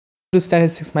To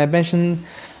statistics, my passion.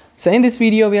 So in this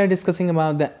video we are discussing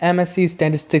about the M.Sc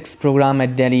statistics program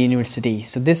at Delhi University.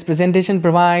 So this presentation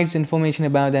provides information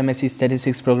about the M.Sc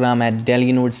statistics program at Delhi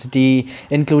University,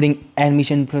 including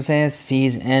admission process,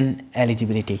 fees and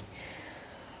eligibility.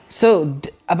 So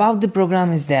about the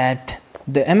program is that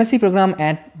the M.Sc program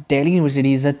at Delhi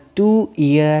University is a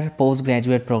 2-year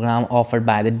postgraduate program offered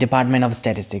by the Department of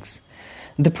Statistics.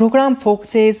 The program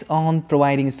focuses on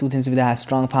providing students with a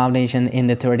strong foundation in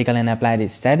the theoretical and applied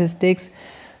statistics.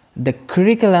 The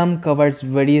curriculum covers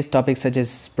various topics such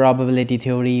as probability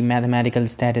theory, mathematical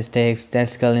statistics,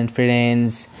 statistical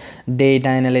inference, data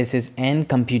analysis, and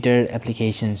computer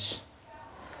applications.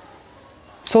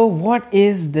 So what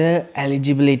is the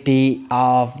eligibility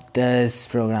of this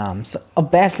program? So a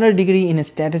bachelor degree in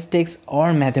statistics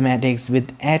or mathematics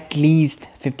with at least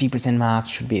 50% marks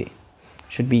should be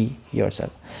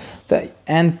yourself.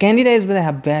 And candidates will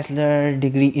have bachelor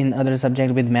degree in other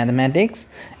subject with mathematics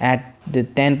at the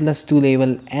 10+2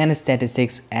 level and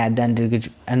statistics at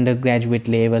the undergraduate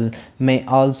level may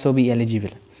also be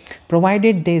eligible,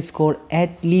 provided they score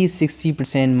at least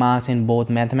 60% marks in both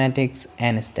mathematics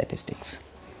and statistics.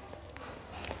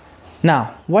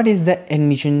 Now, what is the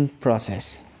admission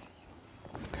process?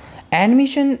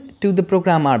 Admission to the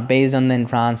program are based on the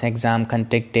entrance exam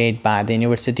conducted by the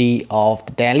University of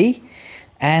Delhi,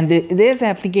 and this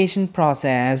application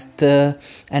process, the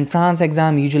entrance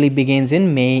exam usually begins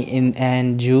in May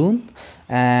and June,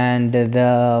 and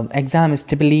the exam is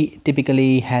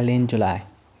typically held in July.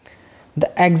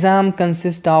 The exam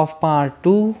consists of part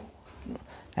 2.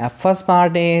 First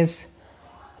part is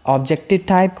objective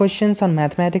type questions on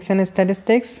mathematics and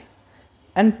statistics,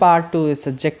 and part 2 is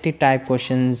subjective type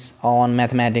questions on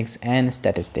mathematics and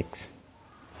statistics.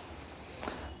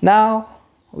 Now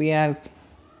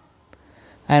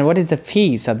what is the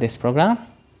fees of this program?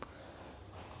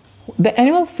 The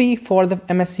annual fee for the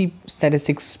M.Sc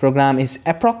statistics program is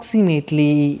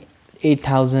approximately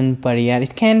 8,000 per year.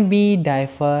 It can be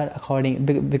differ according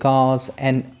because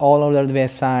and all over the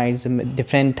websites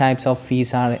different types of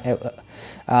fees are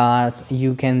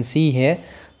you can see here.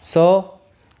 So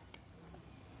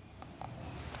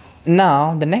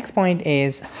now the next point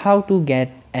is how to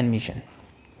get admission.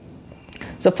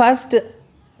 So first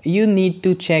you need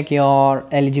to check your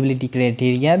eligibility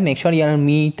criteria, make sure you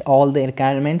meet all the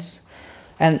requirements,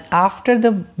 and after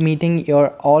the meeting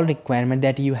your all requirement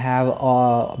that you have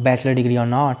a bachelor degree or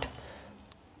not,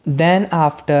 then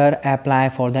after apply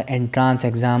for the entrance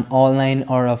exam online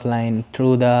or offline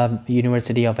through the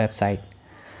university of website.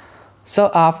 So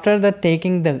after the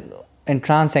taking the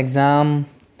entrance exam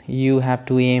you have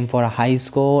to aim for a high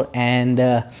score, and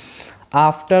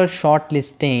after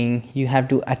shortlisting you have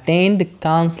to attend the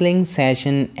counseling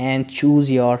session and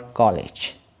choose your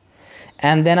college,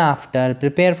 and then after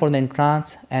prepare for the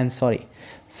entrance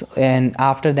and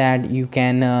after that you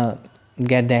can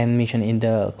get the admission in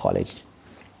the college.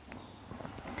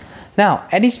 Now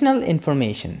additional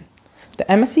information. The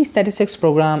M.Sc statistics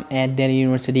program at Delhi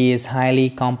University is highly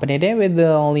competitive with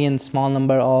only a small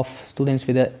number of students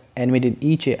admitted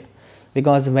each year,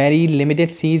 because very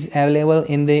limited seats available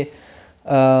in the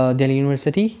Delhi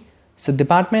University. So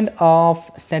Department of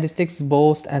Statistics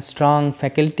boasts a strong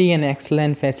faculty and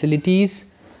excellent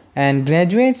facilities, and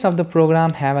graduates of the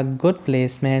program have a good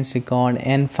placements record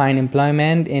and find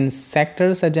employment in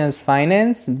sectors such as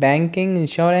finance, banking,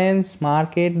 insurance,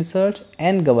 market research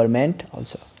and government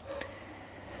also.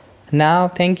 Now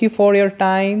thank you for your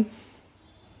time.